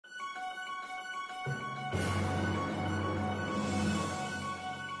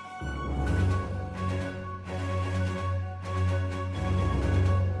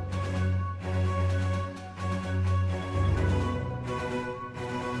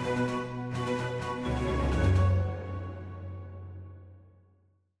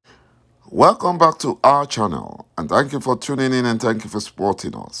Welcome back to our channel, and thank you for tuning in and thank you for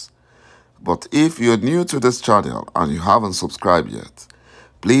supporting us. But if you're new to this channel and you haven't subscribed yet,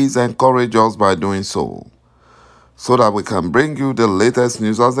 please encourage us by doing so that we can bring you the latest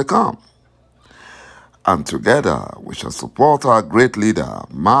news as they come. And together we shall support our great leader,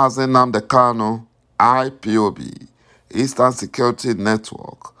 Mazi Nnamdi Kanu, IPOB, Eastern Security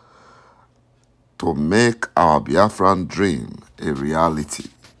Network, to make our Biafran dream a reality.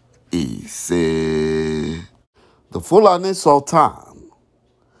 He said, the Fulani Sultan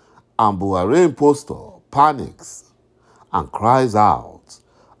and Buhari impostor panics and cries out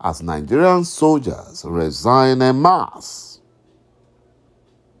as Nigerian soldiers resign en masse.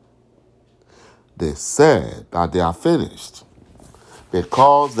 They said that they are finished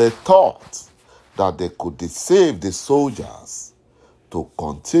because they thought that they could deceive the soldiers to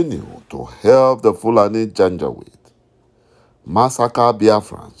continue to help the Fulani Janjaweed massacre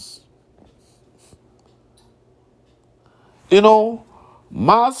Biafrans. You know,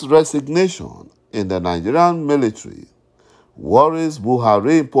 mass resignation in the Nigerian military worries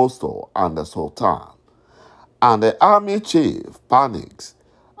Buhari impostor and the Sultan, and the army chief panics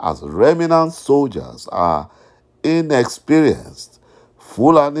as remnant soldiers are inexperienced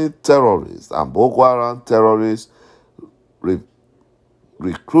Fulani terrorists and Boko Haram terrorists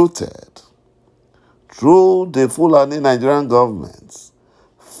recruited through the Fulani Nigerian government's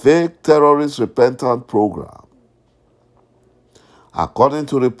fake terrorist repentant program. According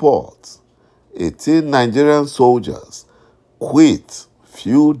to reports, 18 Nigerian soldiers quit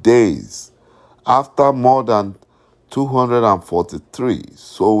few days after more than 243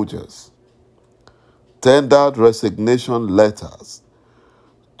 soldiers tendered resignation letters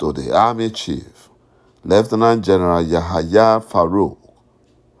to the Army Chief, Lieutenant General Yahaya Farouk,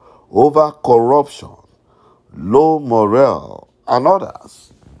 over corruption, low morale, and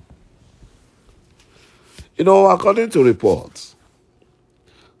others. You know, according to reports,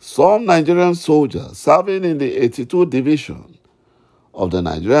 some Nigerian soldiers serving in the 82 Division of the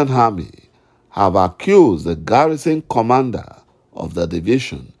Nigerian Army have accused the garrison commander of the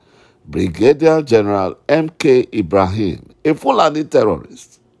division, Brigadier General M.K. Ibrahim, a Fulani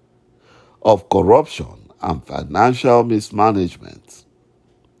terrorist, of corruption and financial mismanagement.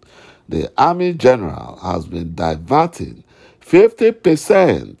 The Army General has been diverting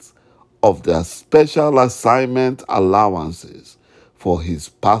 50% of their special assignment allowances for his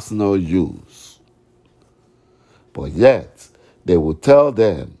personal use. But yet, they will tell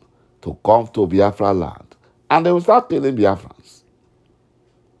them to come to Biafra land, and they will start killing Biafrans.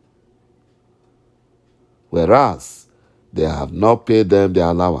 Whereas, they have not paid them their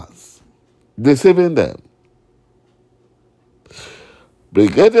allowance, deceiving them.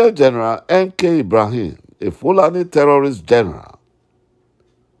 Brigadier General M.K. Ibrahim, a Fulani terrorist general,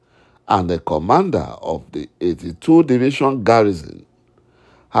 and the commander of the 82 Division garrison,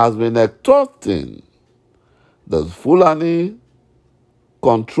 has been extorting the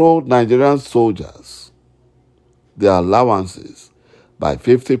Fulani-controlled Nigerian soldiers their allowances by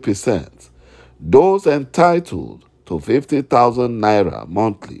 50%. Those entitled to 50,000 naira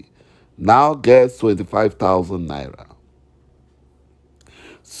monthly now get 25,000 naira.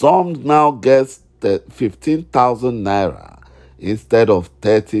 Some now get 15,000 naira instead of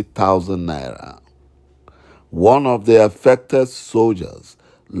 30,000 naira. One of the affected soldiers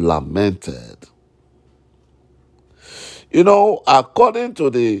lamented. You know, according to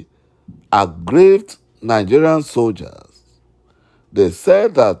the aggrieved Nigerian soldiers, they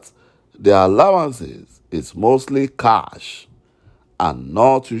said that their allowances is mostly cash and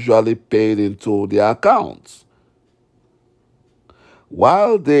not usually paid into their accounts,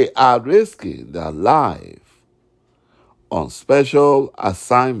 while they are risking their life on special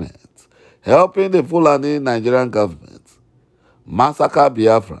assignments, helping the Fulani Nigerian government massacre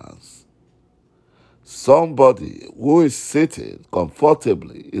Biafrans. Somebody who is sitting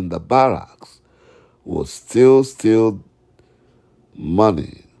comfortably in the barracks will still steal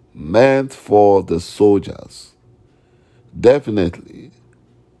money meant for the soldiers. Definitely,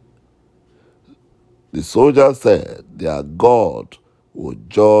 the soldiers said their God will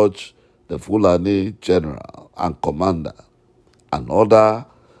judge the Fulani general and commander and other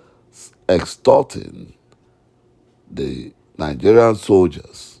extorting the Nigerian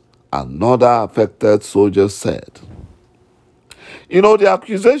soldiers. Another affected soldier said. You know, the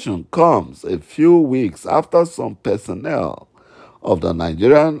accusation comes a few weeks after some personnel of the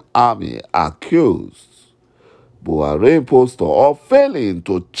Nigerian army accused Buhari impostor of failing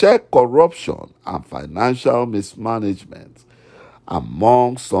to check corruption and financial mismanagement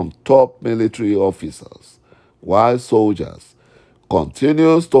among some top military officers, while soldiers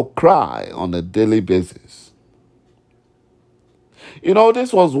continues to cry on a daily basis. You know,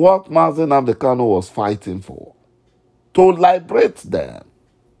 this was what Mazi Nnamdi Kanu was fighting for, to liberate them.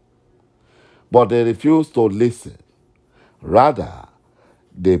 But they refused to listen. Rather,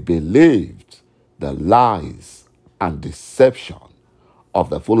 they believed the lies and deception of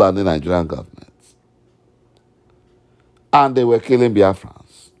the Fulani Nigerian government. And they were killing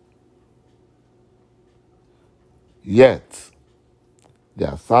Biafrans. Yet,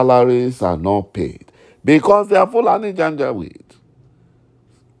 their salaries are not paid because they are Fulani Janjaweed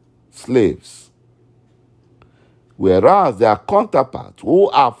slaves. Whereas their counterparts, who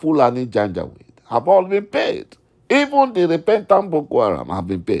are Fulani Janjaweed, have all been paid. Even the repentant Boko Haram have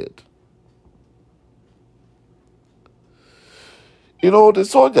been paid. You know, the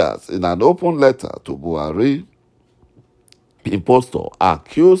soldiers, in an open letter to Buhari, impostor,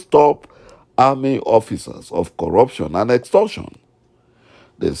 accused top army officers of corruption and extortion.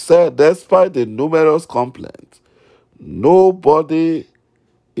 They said despite the numerous complaints, nobody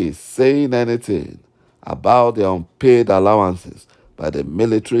is saying anything about the unpaid allowances by the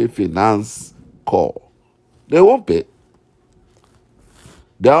military finance corps. They won't pay.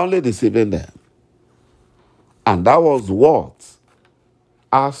 They're only deceiving them. And that was what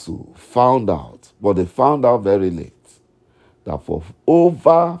ASU found out, but they found out very late, that for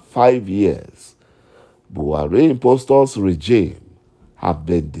over 5 years, Buhari impostors regime have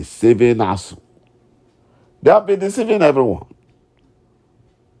been deceiving ASU. They have been deceiving everyone.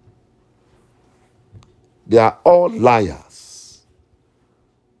 They are all liars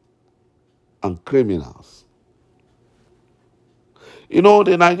and criminals. You know,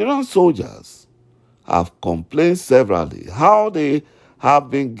 the Nigerian soldiers have complained severally how they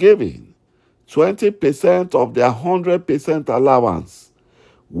have been given 20% of their 100% allowance,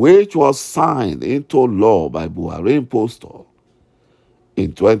 which was signed into law by Buhari impostor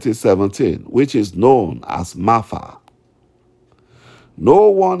in 2017, which is known as MAFA. No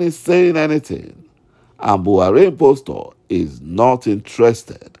one is saying anything, and Buhari impostor is not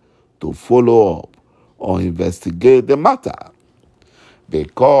interested to follow up or investigate the matter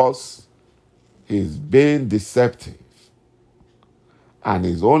because he's being deceptive and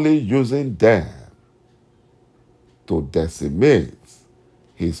is only using them to decimate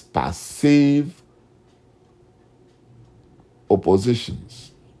his passive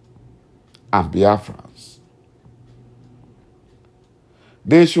oppositions and Biafrans.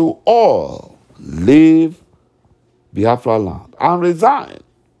 They should all leave Biafra land and resign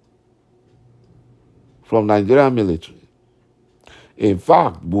from Nigerian military. In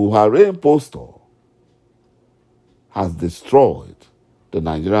fact, Buhari impostor has destroyed the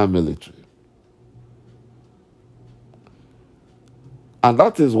Nigerian military. And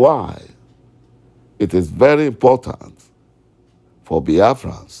that is why it is very important for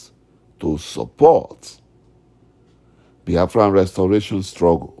Biafrans to support Biafran restoration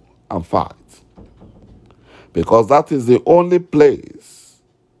struggle and fight. Because that is the only place,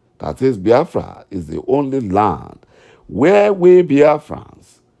 that is Biafra, is the only land where we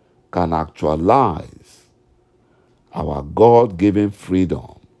Biafrans can actualize our God-given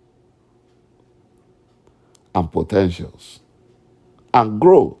freedom and potentials and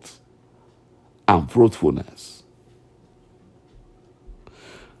growth and fruitfulness.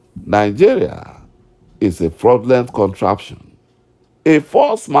 Nigeria is a fraudulent contraption, a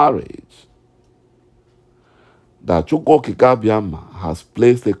forced marriage that µyoǩokiƙabiama has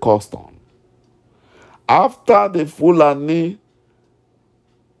placed a cost on. After the Fulani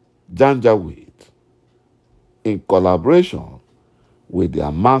Janjaweed, in collaboration with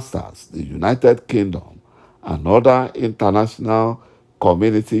their masters, the United Kingdom, and other international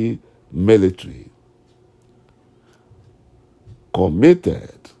community military,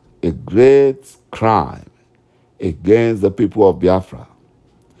 committed a great crime against the people of Biafra,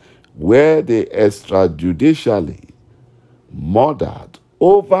 where they extrajudicially murdered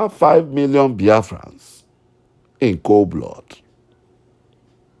over 5 million Biafrans in cold blood.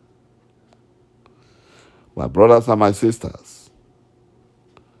 My brothers and my sisters,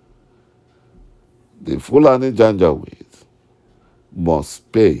 the Fulani Janjaweed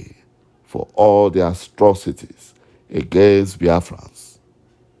must pay for all the atrocities against Biafrans.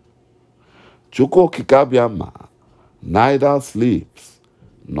 µyoǩokiƙabiama neither sleeps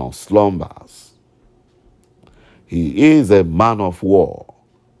nor slumbers. He is a man of war.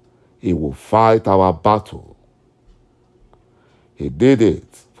 He will fight our battle. He did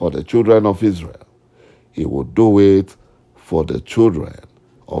it for the children of Israel. He will do it for the children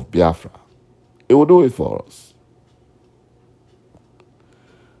of Biafra. He will do it for us.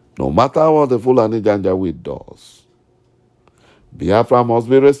 No matter what the Fulani Janjaweed does, Biafra must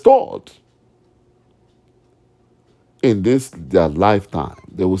be restored. In their lifetime,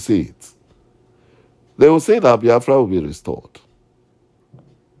 they will see it. They will say that Biafra will be restored.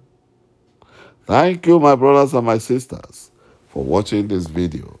 Thank you, my brothers and my sisters, for watching this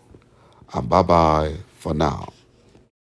video. And bye-bye for now.